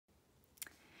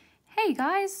Hey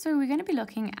guys, so we're going to be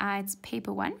looking at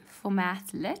paper 1 for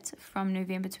Math Lit from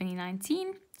November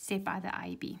 2019, set by the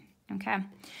IEB. Okay,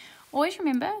 always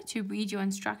remember to read your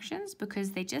instructions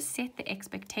because they just set the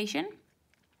expectation.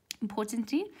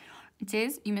 Importantly, it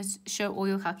says you must show all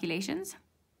your calculations,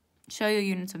 show your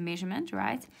units of measurement,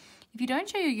 right? If you don't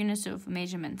show your units of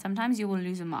measurement, sometimes you will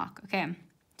lose a mark, okay?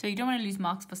 So you don't want to lose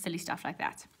marks for silly stuff like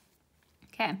that.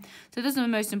 Okay, so this is the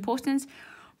most important,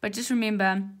 but just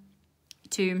remember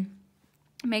to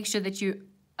make sure that you're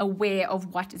aware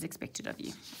of what is expected of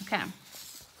you. Okay,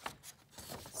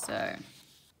 so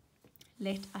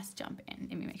let us jump in.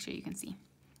 Let me make sure you can see.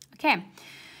 Okay,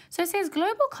 so it says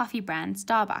global coffee brand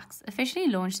Starbucks officially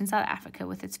launched in South Africa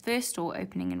with its first store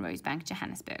opening in Rosebank,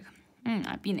 Johannesburg.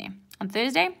 I've been there. On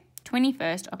Thursday,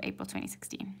 21st of April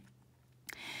 2016.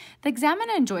 The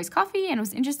examiner enjoys coffee and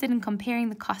was interested in comparing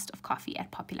the cost of coffee at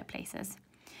popular places.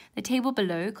 The table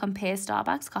below compares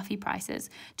Starbucks coffee prices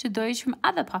to those from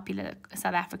other popular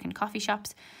South African coffee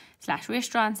shops /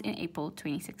 restaurants in April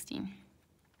 2016.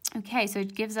 Okay, so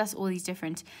it gives us all these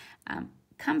different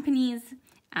companies,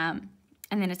 and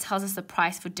then it tells us the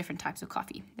price for different types of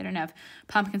coffee. They don't have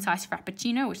pumpkin spice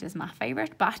frappuccino, which is my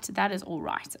favorite, but that is all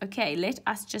right. Okay, let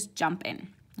us just jump in.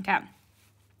 Okay,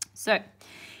 so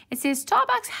it says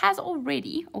Starbucks had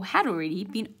already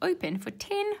been open for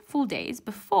 10 full days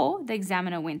before the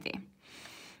examiner went there.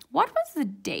 What was the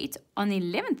date on the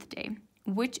 11th day,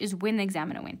 which is when the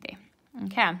examiner went there?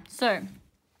 Okay, so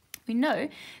we know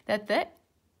that the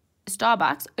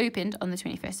Starbucks opened on the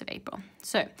 21st of April.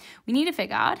 So we need to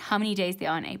figure out how many days there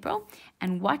are in April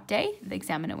and what day the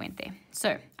examiner went there.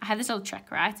 So I have this little trick,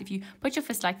 right? If you put your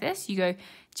fist like this, you go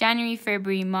January,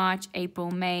 February, March, April,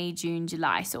 May, June,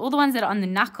 July. So all the ones that are on the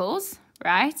knuckles,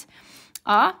 right,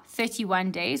 are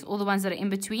 31 days. All the ones that are in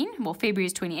between, well, February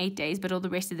is 28 days, but all the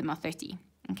rest of them are 30.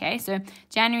 Okay, so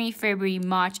January, February,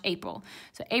 March, April.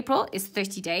 So April is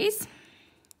 30 days.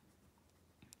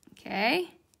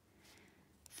 Okay.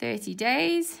 30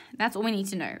 days, that's all we need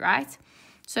to know, right?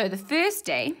 So the first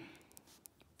day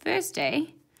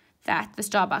that the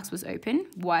Starbucks was open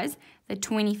was the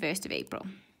 21st of April.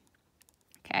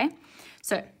 Okay,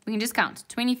 so we can just count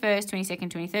 21st, 22nd,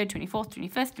 23rd, 24th,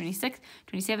 25th, 26th,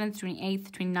 27th,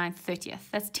 28th, 29th, 30th.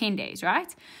 That's 10 days,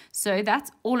 right? So that's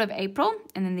all of April,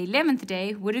 and then the 11th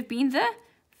day would have been the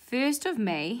 1st of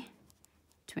May,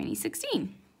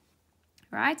 2016.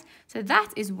 Right? So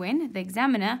that is when the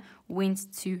examiner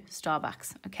went to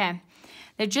Starbucks. Okay.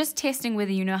 They're just testing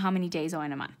whether you know how many days are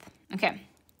in a month. Okay.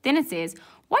 Then it says,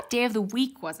 what day of the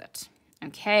week was it?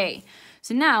 Okay.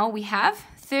 So now we have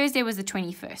Thursday was the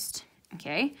 21st.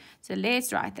 Okay. So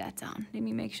let's write that down. Let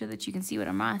me make sure that you can see what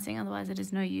I'm writing. Otherwise it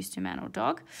is no use to man or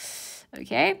dog.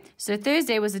 Okay. So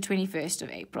Thursday was the 21st of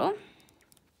April.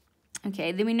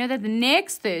 Okay, then we know that the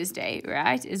next Thursday,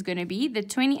 right, is going to be the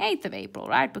 28th of April,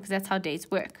 right, because that's how dates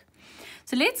work.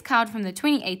 So let's count from the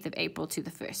 28th of April to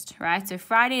the 1st, right? So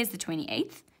Friday is the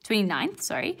 29th,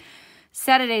 sorry.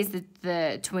 Saturday is the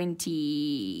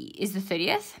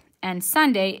 30th, and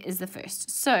Sunday is the 1st.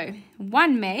 So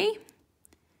 1 May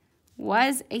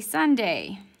was a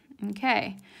Sunday.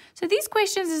 Okay, so these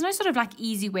questions, there's no sort of like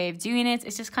easy way of doing it.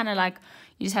 It's just kind of like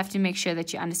you just have to make sure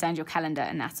that you understand your calendar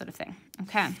and that sort of thing.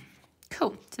 Okay.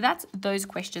 Cool. So that's those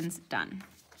questions done.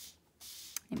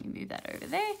 Let me move that over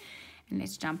there and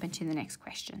let's jump into the next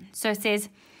question. So it says,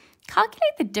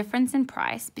 calculate the difference in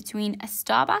price between a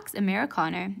Starbucks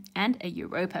Americano and a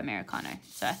Europa Americano.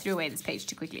 So I threw away this page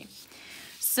too quickly.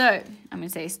 So I'm going to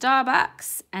say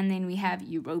Starbucks and then we have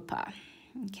Europa.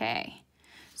 Okay.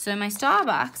 So my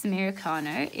Starbucks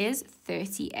Americano is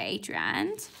 38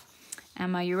 Rand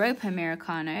and my Europa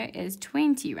Americano is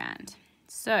 20 Rand.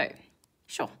 So,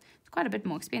 sure. Quite a bit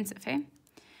more expensive, eh?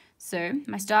 So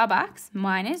my Starbucks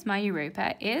minus my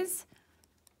Europa is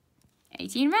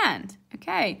 18 Rand.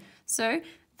 Okay, so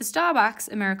the Starbucks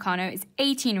Americano is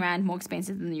 18 Rand more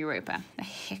expensive than the Europa.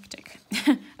 Hectic.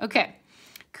 Okay,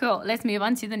 cool. Let's move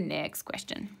on to the next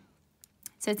question.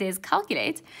 So it says,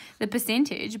 calculate the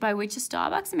percentage by which a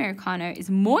Starbucks Americano is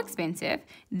more expensive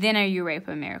than a Europa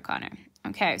Americano.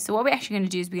 Okay, so what we're actually going to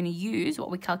do is we're going to use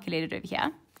what we calculated over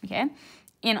here, okay,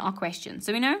 in our question.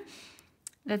 So we know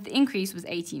that the increase was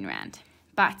 18 Rand.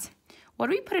 But what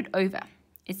do we put it over?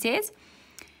 It says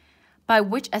by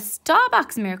which a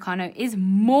Starbucks Americano is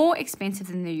more expensive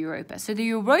than the Europa. So the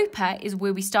Europa is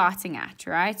where we're starting at,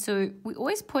 right? So we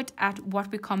always put at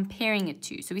what we're comparing it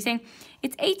to. So we're saying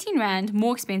it's 18 Rand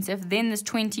more expensive than this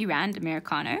 20 Rand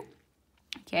Americano.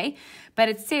 Okay, but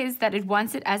it says that it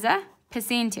wants it as a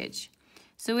percentage.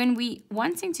 So when we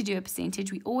wanting to do a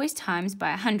percentage, we always times by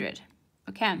 100.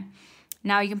 Okay,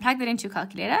 now you can plug that into your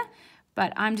calculator,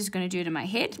 but I'm just going to do it in my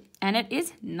head, and it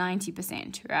is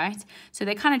 90%, right? So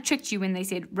they kind of tricked you when they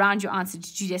said round your answer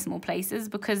to 2 decimal places,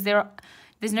 because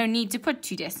there's no need to put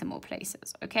 2 decimal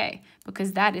places, okay?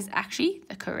 Because that is actually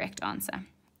the correct answer.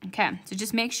 Okay, so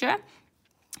just make sure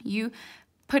you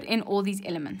put in all these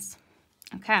elements.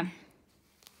 Okay.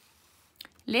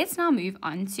 Let's now move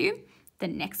on to the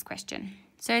next question.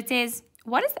 So it says,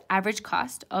 what is the average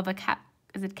cost of a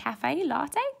cafe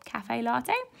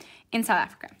latte in South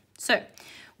Africa? So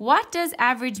what does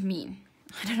average mean?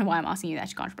 I don't know why I'm asking you that,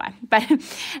 you can't reply. But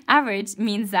average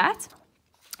means that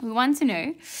we want to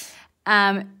know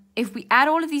if we add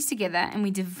all of these together and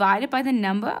we divide it by the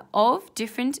number of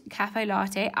different cafe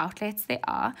latte outlets there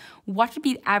are, what would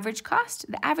be the average cost?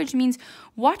 The average means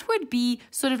what would be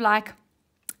sort of like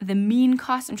the mean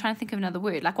cost. I'm trying to think of another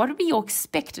word. Like, what would be your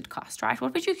expected cost, right?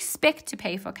 What would you expect to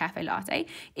pay for a cafe latte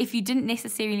if you didn't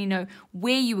necessarily know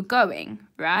where you were going,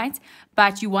 right?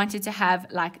 But you wanted to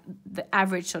have like the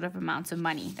average sort of amount of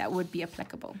money that would be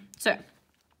applicable. So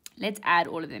let's add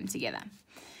all of them together.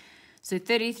 So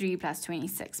 33 plus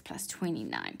 26 plus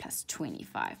 29 plus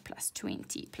 25 plus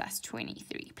 20 plus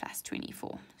 23 plus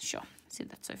 24. Sure, I said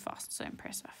that so fast, so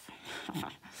impressive.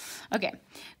 Okay,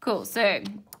 cool. So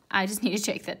I just need to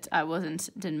check that I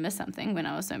didn't miss something when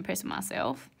I was so impressed with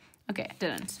myself. Okay,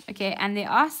 didn't. Okay, and there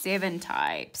are 7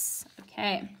 types.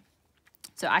 Okay,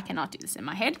 so I cannot do this in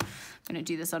my head. I'm going to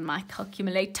do this on my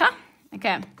calculator.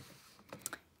 Okay,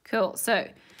 cool. So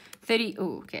 30.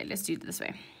 Oh, okay, let's do it this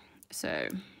way. So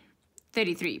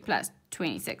 33 plus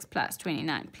 26 plus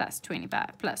 29 plus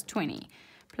 25 plus 20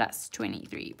 plus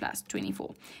 23 plus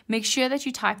 24. Make sure that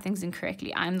you type things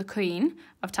incorrectly. I'm the queen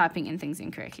of typing in things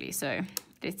incorrectly. So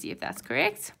let's see if that's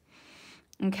correct.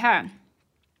 Okay.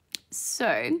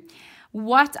 So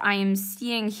what I am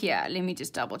seeing here, let me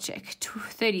just double check.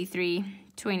 33,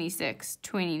 26,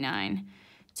 29,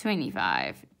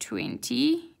 25,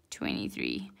 20,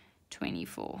 23,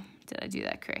 24. Did I do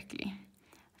that correctly?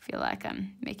 Feel like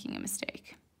I'm making a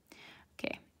mistake.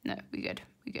 Okay, no, we're good.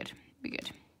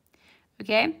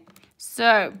 Okay,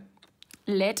 so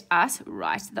let us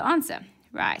write the answer.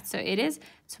 Right, so it is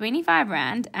 25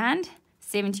 Rand and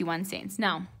 71 cents.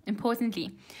 Now,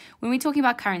 importantly, when we're talking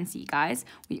about currency, guys,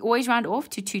 we always round off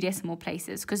to 2 decimal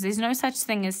places, because there's no such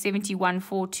thing as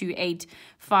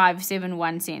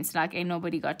 71,428,571 cents. Like, ain't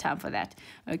nobody got time for that.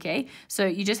 Okay, so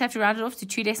you just have to round it off to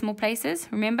 2 decimal places.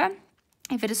 Remember,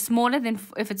 if it is smaller,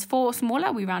 if it's 4 or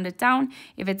smaller, we round it down.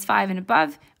 If it's 5 and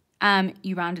above,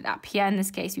 you round it up. Here in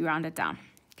this case, we round it down.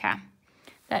 Okay,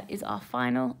 that is our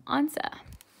final answer.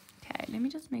 Okay, let me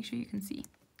just make sure you can see.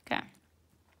 Okay,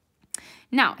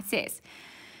 now it says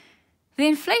the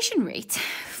inflation rate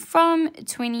from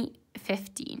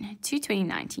 2015 to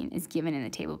 2019 is given in the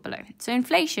table below. So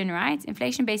inflation, right?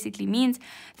 Inflation basically means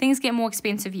things get more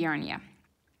expensive year on year.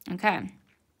 Okay.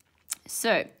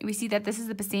 So we see that this is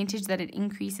the percentage that it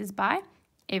increases by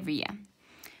every year.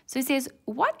 So it says,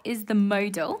 what is the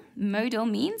modal? Modal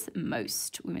means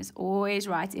most. We must always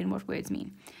write in what words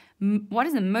mean. What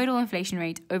is the modal inflation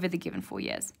rate over the given 4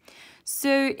 years?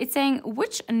 So it's saying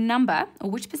which number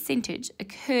or which percentage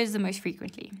occurs the most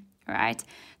frequently, right?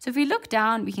 So if we look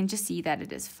down, we can just see that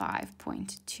it is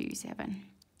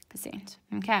 5.27%,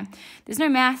 okay? There's no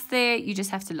math there. You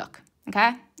just have to look,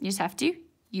 okay? You just have to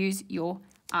use your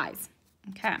eyes.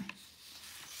 Okay.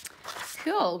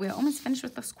 Cool. We're almost finished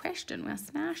with this question. We're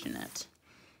smashing it.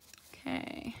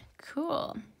 Okay.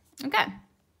 Cool. Okay.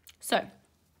 So it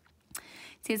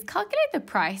says calculate the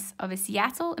price of a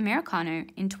Seattle Americano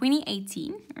in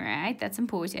 2018. Right. That's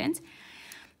important.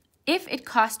 If it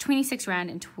cost 26 Rand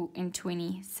in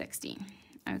 2016.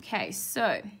 Okay.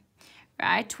 So,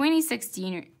 right.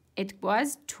 2016, it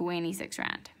was 26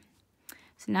 Rand.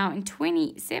 So now in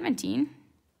 2017,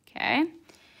 okay,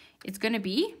 it's going to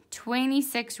be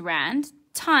 26 Rand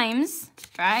times,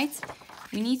 right?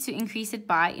 We need to increase it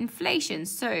by inflation.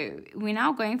 So we're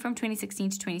now going from 2016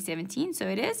 to 2017. So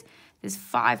it is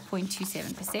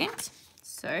 5.27%.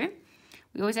 So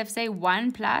we always have to say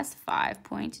 1 plus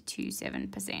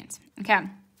 5.27%. Okay.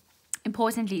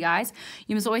 Importantly, guys,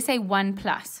 you must always say 1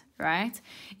 plus, right?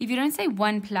 If you don't say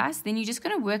 1 plus, then you're just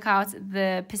going to work out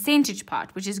the percentage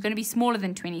part, which is going to be smaller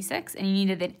than 26, and you need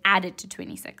to then add it to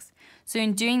 26. So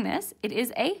in doing this, it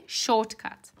is a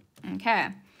shortcut. Okay.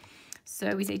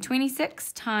 So we say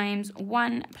 26 times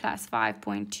 1 plus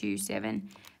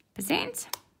 5.27%.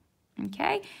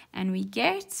 Okay. And we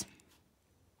get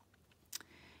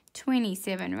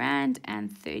 27 Rand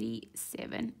and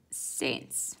 37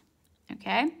 cents.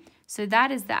 Okay. So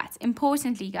that is that.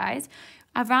 Importantly, guys,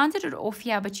 I've rounded it off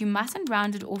here, but you mustn't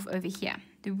round it off over here.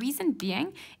 The reason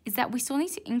being is that we still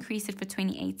need to increase it for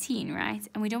 2018, right?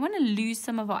 And we don't want to lose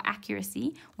some of our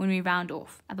accuracy when we round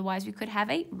off. Otherwise, we could have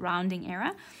a rounding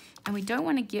error. And we don't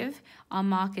want to give our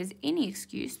markers any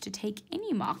excuse to take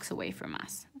any marks away from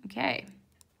us. Okay.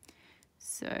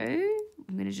 So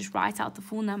I'm going to just write out the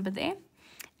full number there.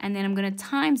 And then I'm going to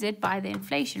times it by the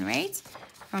inflation rate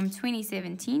from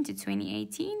 2017 to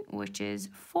 2018, which is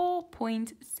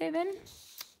 4.7.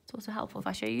 It's also helpful if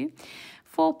I show you.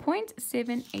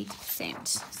 4.78%.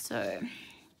 So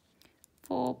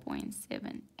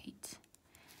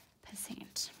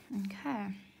 4.78%. Okay.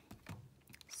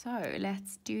 So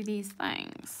let's do these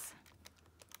things.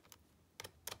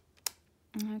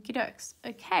 Okie dokes.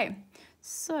 Okay.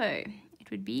 So it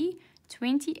would be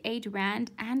 28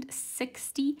 Rand and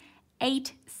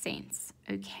 68 cents.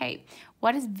 Okay.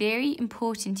 What is very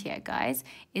important here, guys,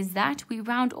 is that we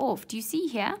round off. Do you see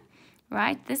here?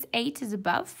 Right? This 8 is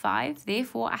above 5.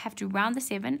 Therefore, I have to round the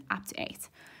 7 up to 8.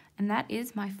 And that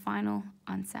is my final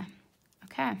answer.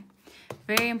 Okay.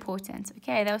 Very important.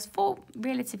 Okay, that was 4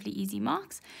 relatively easy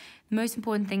marks. The most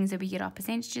important thing is that we get our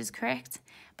percentages correct.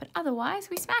 But otherwise,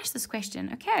 we smashed this question.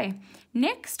 Okay.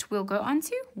 Next, we'll go on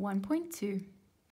to 1.2.